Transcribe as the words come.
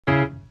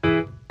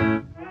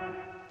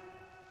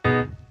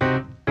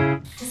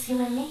you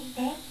and me,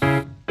 babe.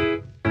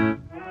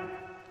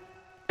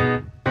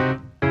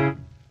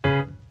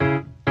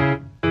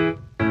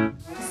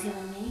 Just you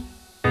and me.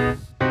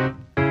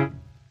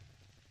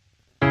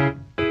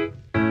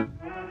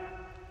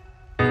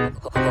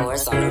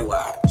 Course on the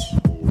watch.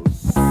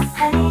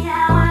 Honey, I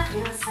wanna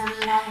feel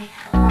sunlight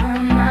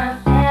on my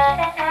bed.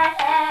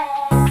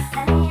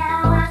 Honey, I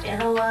wanna feel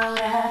the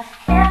water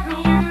hit me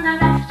in the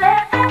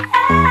back.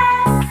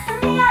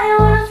 Honey, I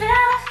wanna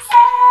feel the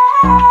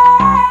sand.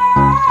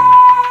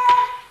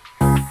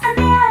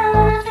 Honey, I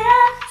wanna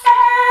feel the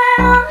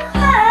sand.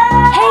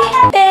 Hey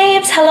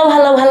babes, hello.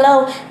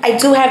 I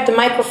do have the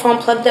microphone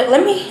plugged up.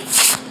 Let me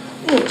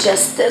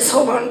adjust this.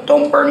 Hold on,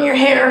 don't burn your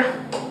hair.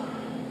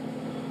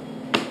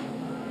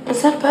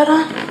 Is that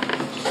better?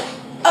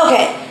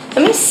 Okay,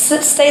 let me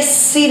stay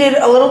seated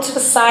a little to the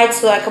side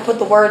so I can put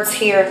the words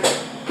here.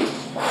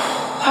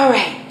 All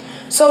right.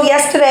 So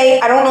yesterday,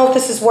 I don't know if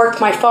this has worked.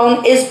 My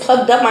phone is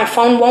plugged up. My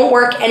phone won't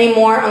work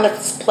anymore unless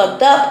it's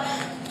plugged up.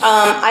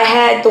 I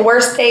had the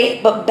worst day,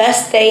 but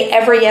best day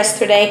ever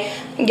yesterday.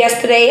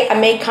 Yesterday, I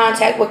made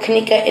contact with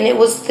Kenneka, and it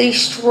was the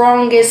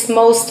strongest,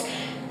 most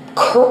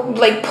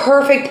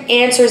perfect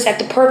answers at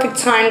the perfect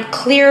time,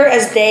 clear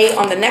as day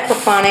on the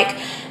Necrophonic,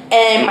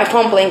 and my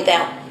phone blinked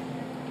out.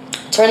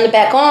 Turned it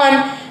back on,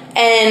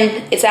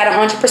 and it's at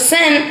 100%,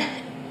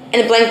 and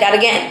it blinked out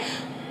again.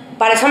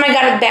 By the time I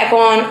got it back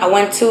on, I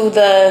went to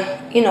the,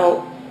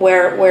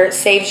 where it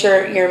saves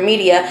your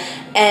media,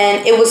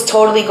 and it was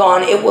totally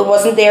gone. It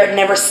wasn't there. It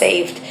never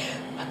saved.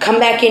 I come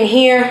back in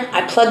here.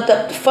 I plugged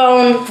up the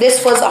phone.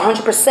 This was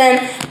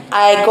 100%.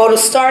 I go to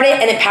start it,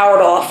 and it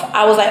powered off.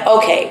 I was like,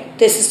 okay,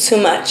 this is too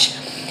much.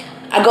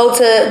 I go to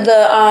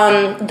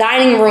the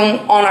dining room.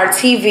 On our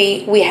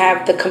TV, we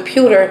have the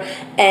computer,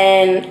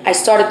 and I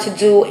started to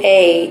do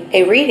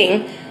a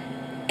reading,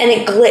 and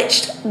it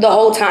glitched the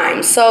whole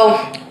time. So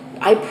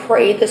I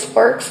pray this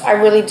works. I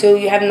really do.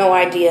 You have no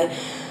idea.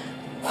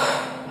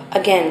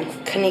 Again,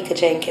 Kenneka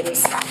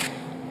Jenkins.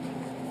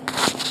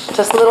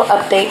 Just a little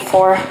update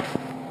for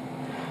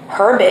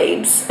her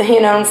babes.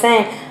 You know what I'm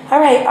saying? All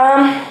right.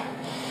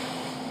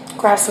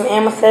 Grab some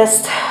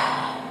amethyst.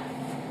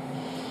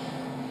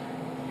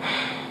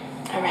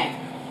 All right.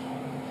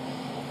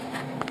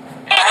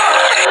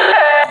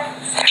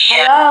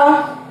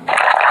 Hello?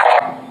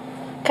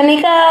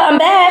 Kenneka, I'm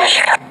back.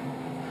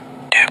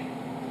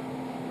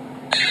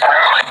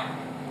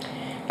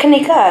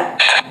 Kenneka.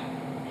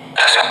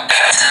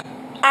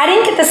 I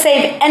didn't get to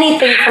save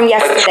anything from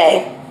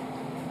yesterday.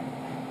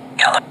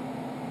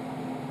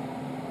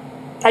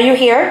 Are you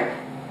here?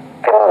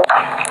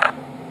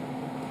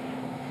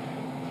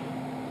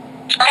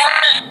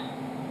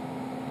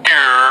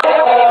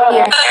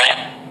 Here.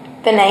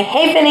 Vinay.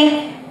 Hey,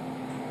 Vinny.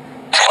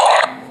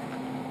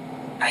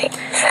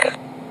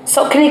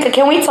 So, Kenneka,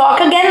 can we talk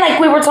again like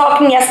we were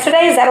talking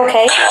yesterday? Is that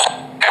okay?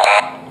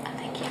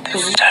 Thank you.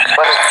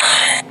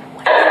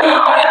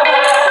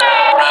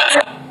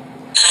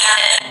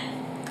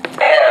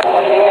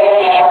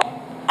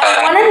 I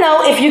want to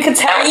know if you could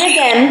tell me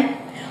again,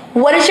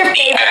 what is your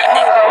favorite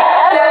color?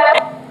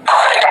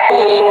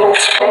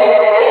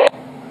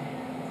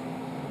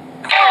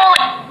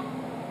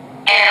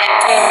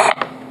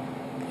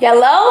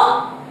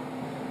 Yellow?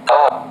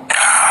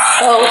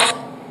 Both.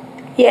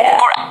 Yeah.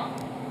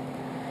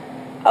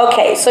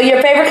 Okay, so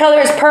your favorite color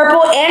is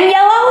purple and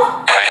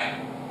yellow?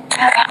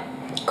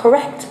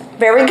 Correct.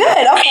 Very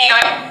good. Okay.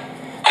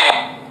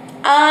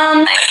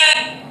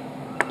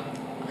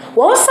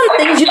 What was some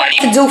things you like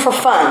to do for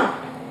fun?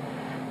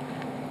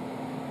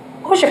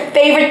 What was your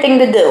favorite thing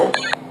to do?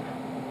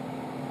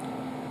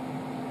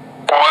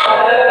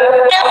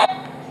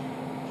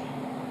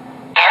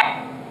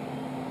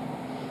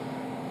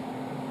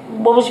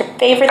 What was your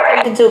favorite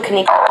thing to do,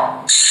 Kenneka?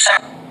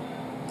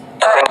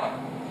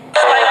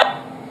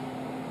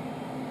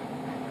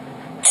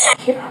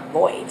 Hear our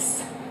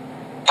voice.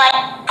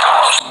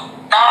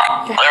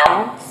 Your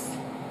house?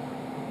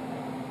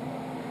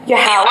 Your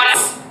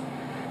house?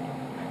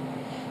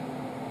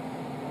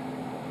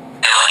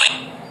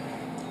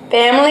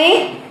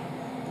 Family?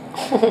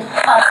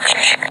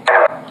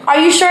 Are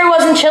you sure it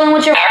wasn't chilling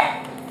with your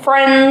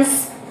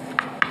friends?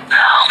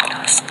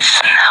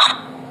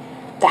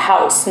 The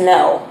house,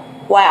 no.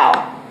 Wow.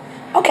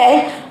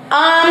 Okay.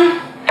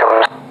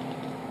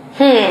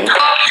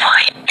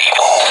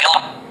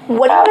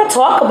 What are you gonna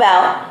talk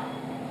about?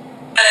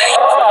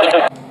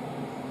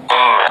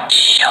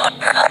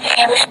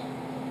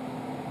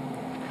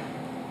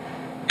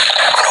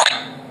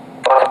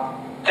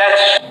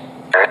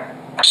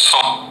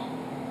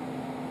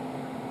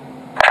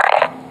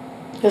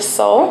 Your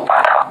soul?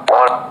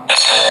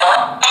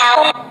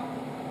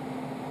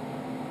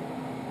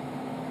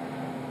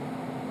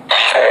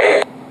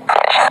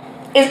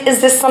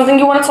 Is this something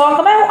you want to talk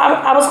about?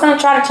 I was going to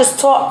try to just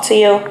talk to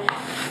you.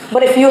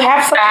 But if you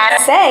have something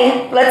to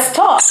say, let's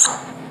talk.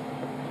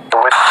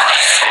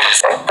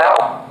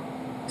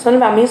 Something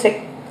about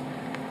music.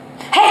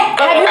 Hey,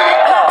 have you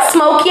met Pop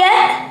Smoke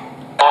yet?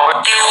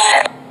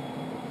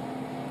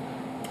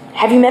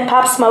 Have you met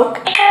Pop Smoke?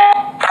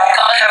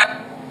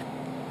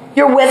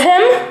 You're with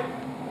him?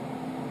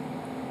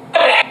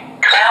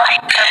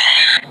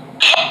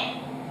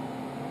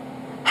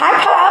 Hi,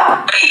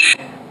 Pop.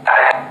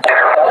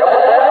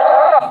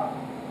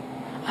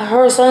 I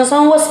heard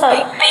son, what's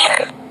up?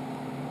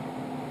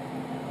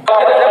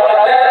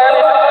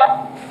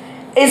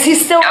 Is he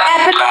still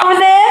rapping over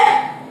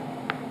there?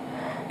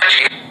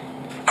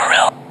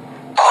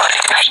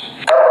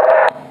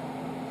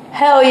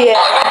 Hell yeah.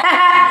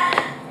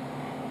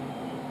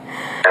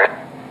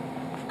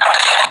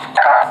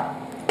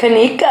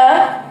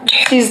 Kenneka,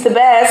 she's the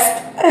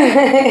best.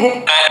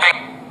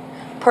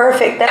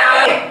 Perfect. That's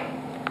right.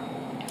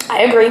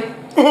 I agree.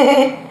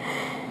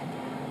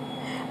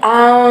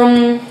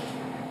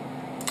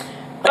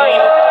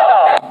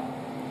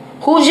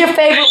 Who's your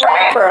favorite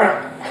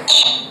rapper?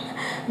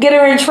 Get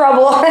her in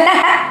trouble.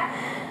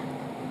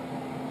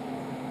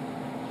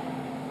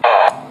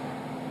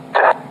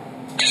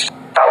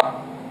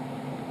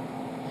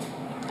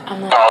 I'm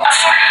not.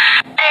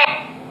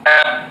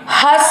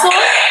 Hustle?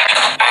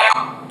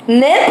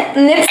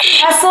 Nipsey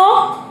Hustle?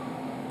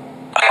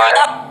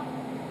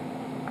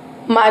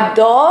 My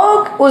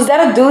dog? Was that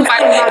a dude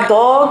saying my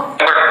dog?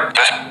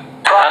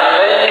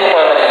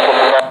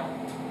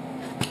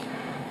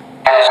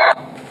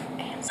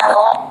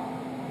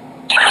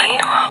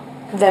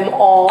 Them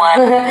all.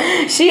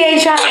 She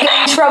ain't trying to get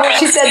in trouble.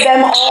 She said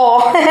them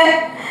all.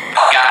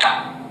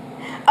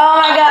 Oh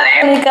my God,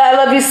 Kenneka, I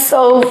love you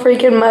so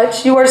freaking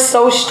much. You are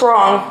so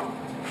strong.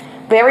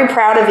 Very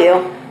proud of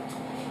you.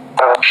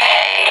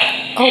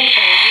 Okay.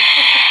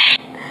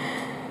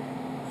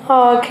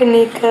 Oh,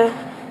 Kenneka.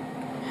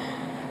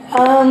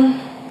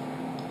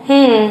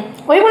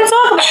 What do you want to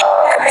talk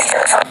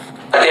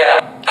about?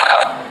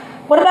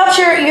 What about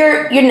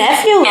your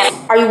nephews?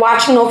 Are you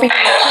watching over your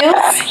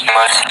nephews?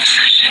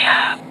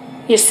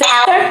 Your sister?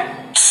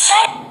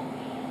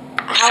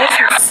 How is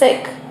she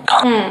sick?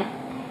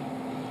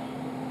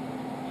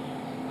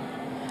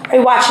 Are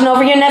you watching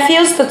over your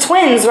nephews? The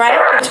twins, right?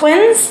 The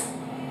twins?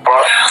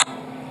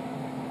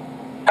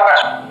 I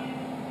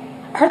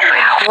heard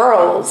they're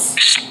girls.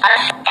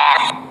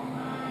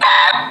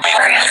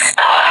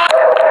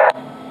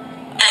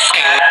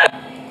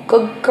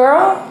 Good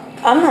girl?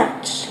 I'm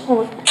not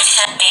sure.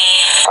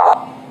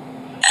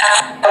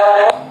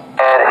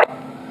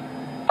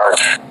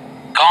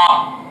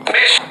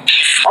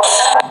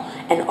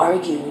 And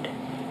argued.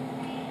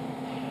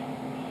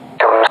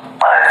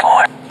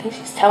 I think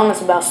she's telling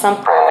us about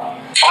something.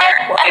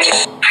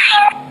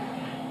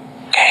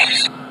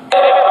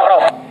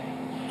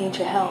 Need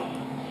your help.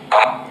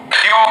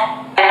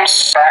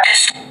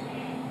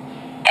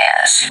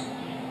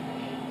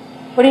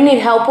 What do you need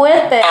help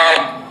with, babe?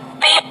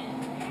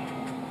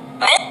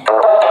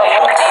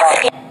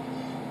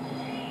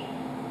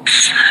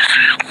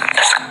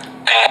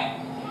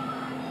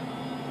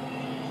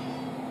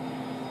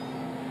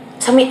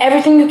 Tell me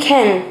everything you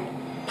can,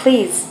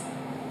 please.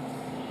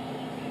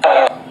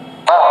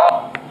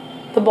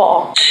 The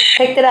ball.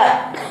 Picked it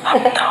up.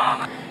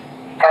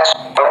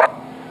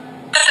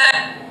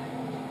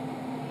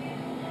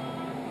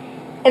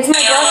 It's my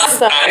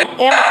birthstone.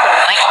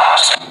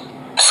 Amethyst.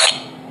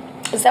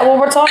 Is that what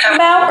we're talking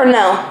about, or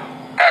no?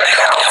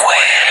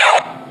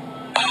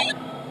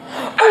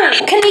 Oh,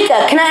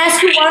 Kenneka, can I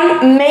ask you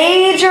one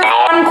major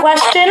fun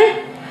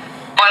question?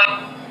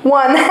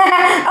 One.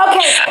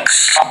 Okay.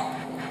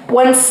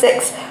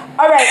 1-6.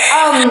 All right.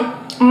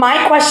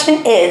 My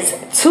question is,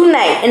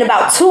 tonight in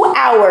about 2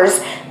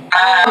 hours,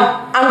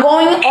 I'm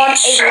going on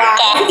a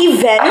live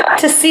event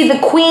to see the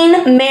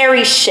Queen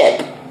Mary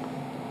ship.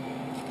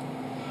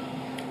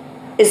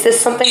 Is this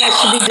something I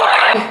should be doing?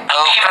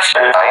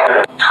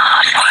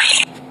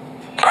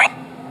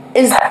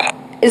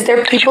 Is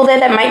there people there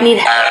that might need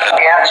help?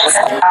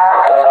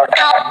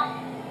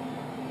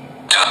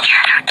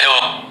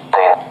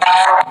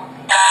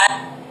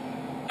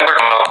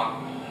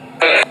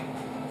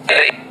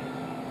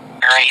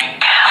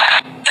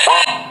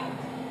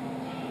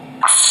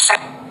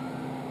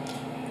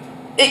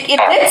 It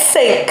did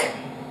sink.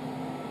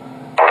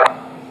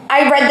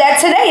 I read that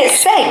today. It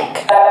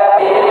sank.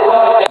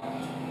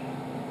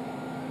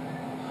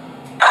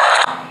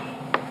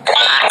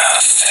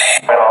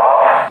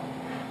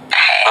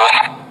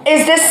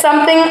 Is this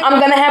something I'm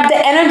going to have the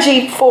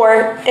energy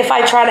for if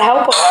I try to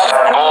help them? I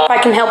don't know if I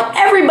can help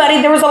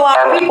everybody. There was a lot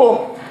of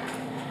people.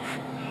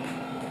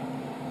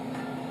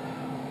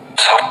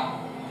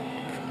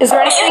 Is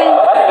there anything?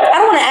 I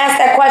don't want to ask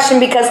that question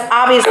because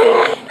obviously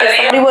if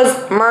somebody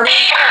was murdered,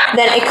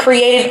 then it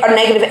created a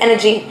negative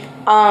energy.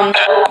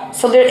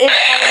 So there is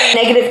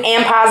negative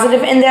and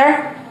positive in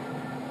there.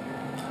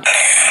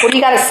 What do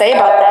you got to say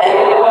about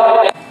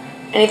that?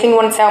 Anything you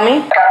want to tell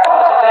me?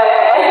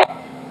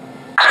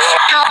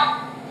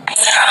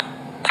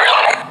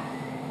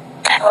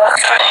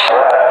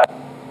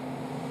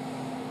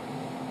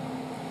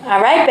 All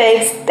right,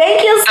 babes.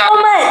 Thank you so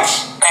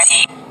much.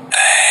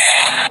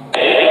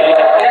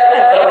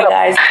 I love you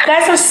guys. You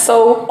guys are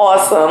so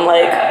awesome.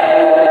 Like,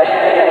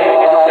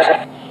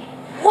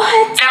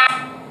 what?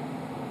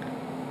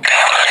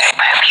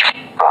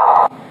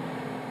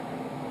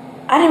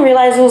 I didn't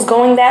realize it was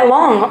going that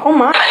long. Oh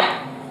my.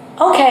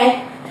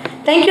 Okay.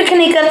 Thank you,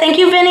 Kenneka. Thank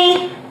you,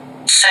 Vinny.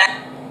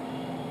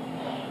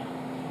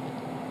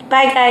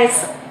 Bye,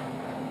 guys.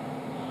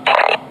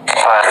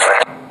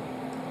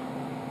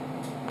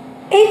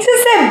 He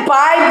just said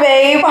bye,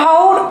 babe.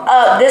 Hold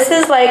up. This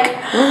is like...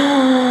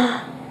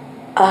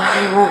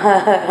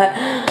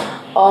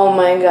 oh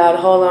my God.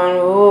 Hold on.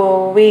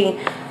 Ooh,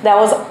 that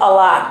was a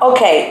lot.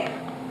 Okay.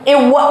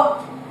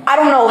 I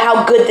don't know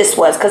how good this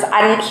was because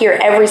I didn't hear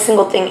every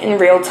single thing in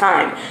real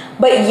time.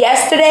 But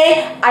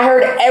yesterday, I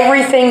heard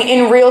everything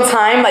in real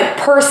time, like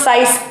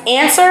precise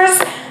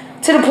answers,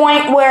 to the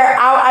point where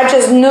I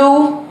just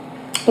knew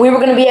we were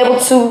going to be able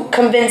to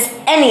convince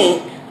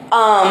any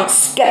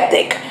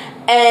skeptic.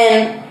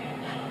 And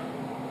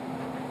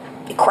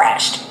it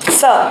crashed.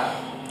 So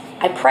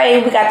I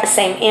pray we got the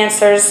same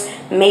answers,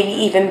 maybe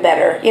even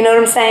better. You know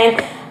what I'm saying?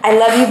 I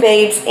love you,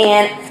 babes.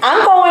 And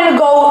I'm going to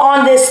go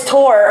on this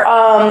tour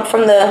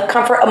from the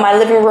comfort of my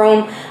living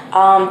room,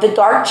 the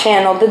dark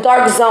channel, the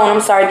dark zone. I'm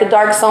sorry,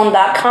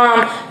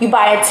 thedarkzone.com. You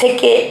buy a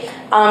ticket.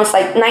 It's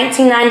like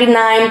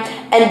 $19.99.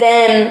 And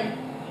then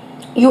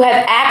you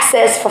have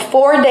access for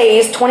 4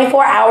 days,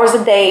 24 hours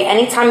a day.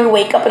 Anytime you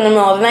wake up in the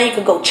middle of the night, you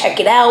could go check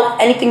it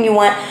out. Anything you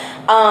want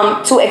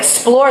to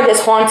explore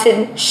this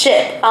haunted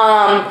ship.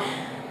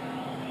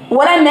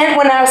 What I meant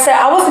when I said,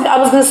 I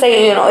was going to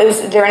say, you know,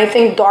 is there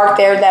anything dark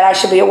there that I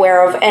should be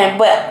aware of?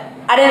 But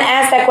I didn't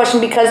ask that question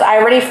because I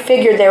already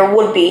figured there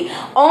would be.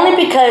 Only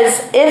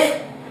because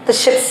if the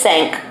ship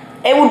sank,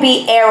 it would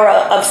be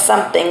era of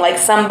something, like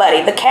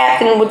somebody. The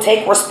captain would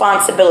take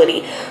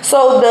responsibility.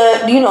 So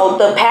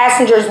the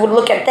passengers would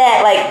look at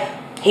that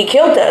like, he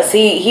killed us.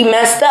 He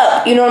messed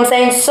up. You know what I'm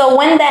saying? So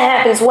when that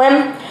happens,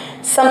 when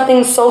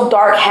something so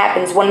dark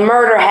happens, when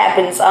murder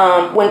happens,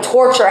 when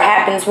torture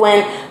happens,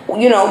 when,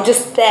 you know,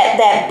 just that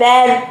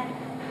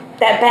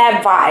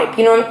bad vibe,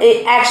 you know,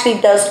 it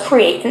actually does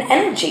create an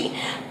energy.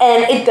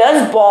 And it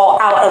does ball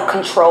out of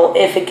control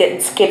if it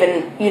gets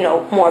given, you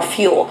know, more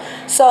fuel.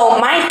 So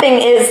my thing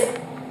is,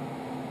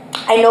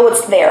 I know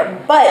it's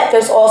there, but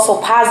there's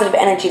also positive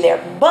energy there.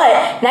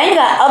 But now you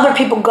got other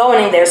people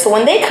going in there. So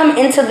when they come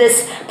into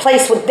this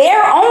place with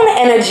their own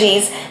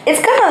energies,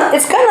 it's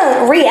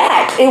gonna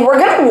react. And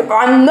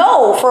I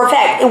know for a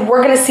fact,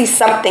 we're gonna see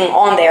something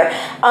on there,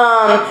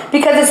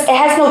 because it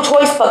has no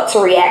choice but to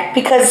react.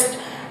 Because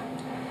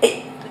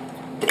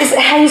it's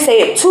how you say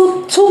it,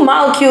 two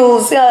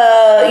molecules, you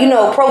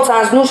know,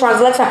 protons, neutrons,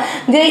 electrons.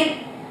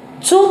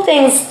 Two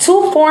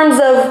forms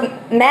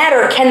of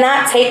matter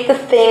cannot take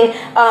up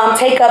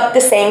the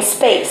same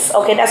space.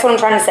 Okay, that's what I'm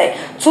trying to say.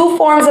 Two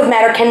forms of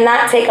matter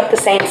cannot take up the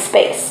same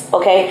space.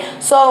 Okay,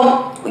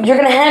 so you're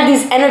gonna have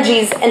these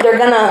energies and they're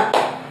gonna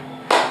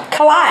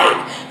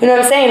collide. You know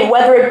what I'm saying?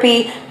 Whether it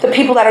be the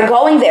people that are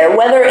going there,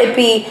 whether it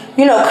be,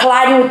 you know,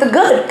 colliding with the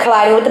good,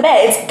 colliding with the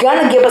bad, it's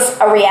gonna give us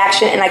a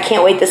reaction, and I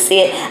can't wait to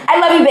see it. I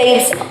love you,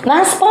 babes.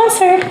 Not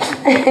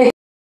sponsored.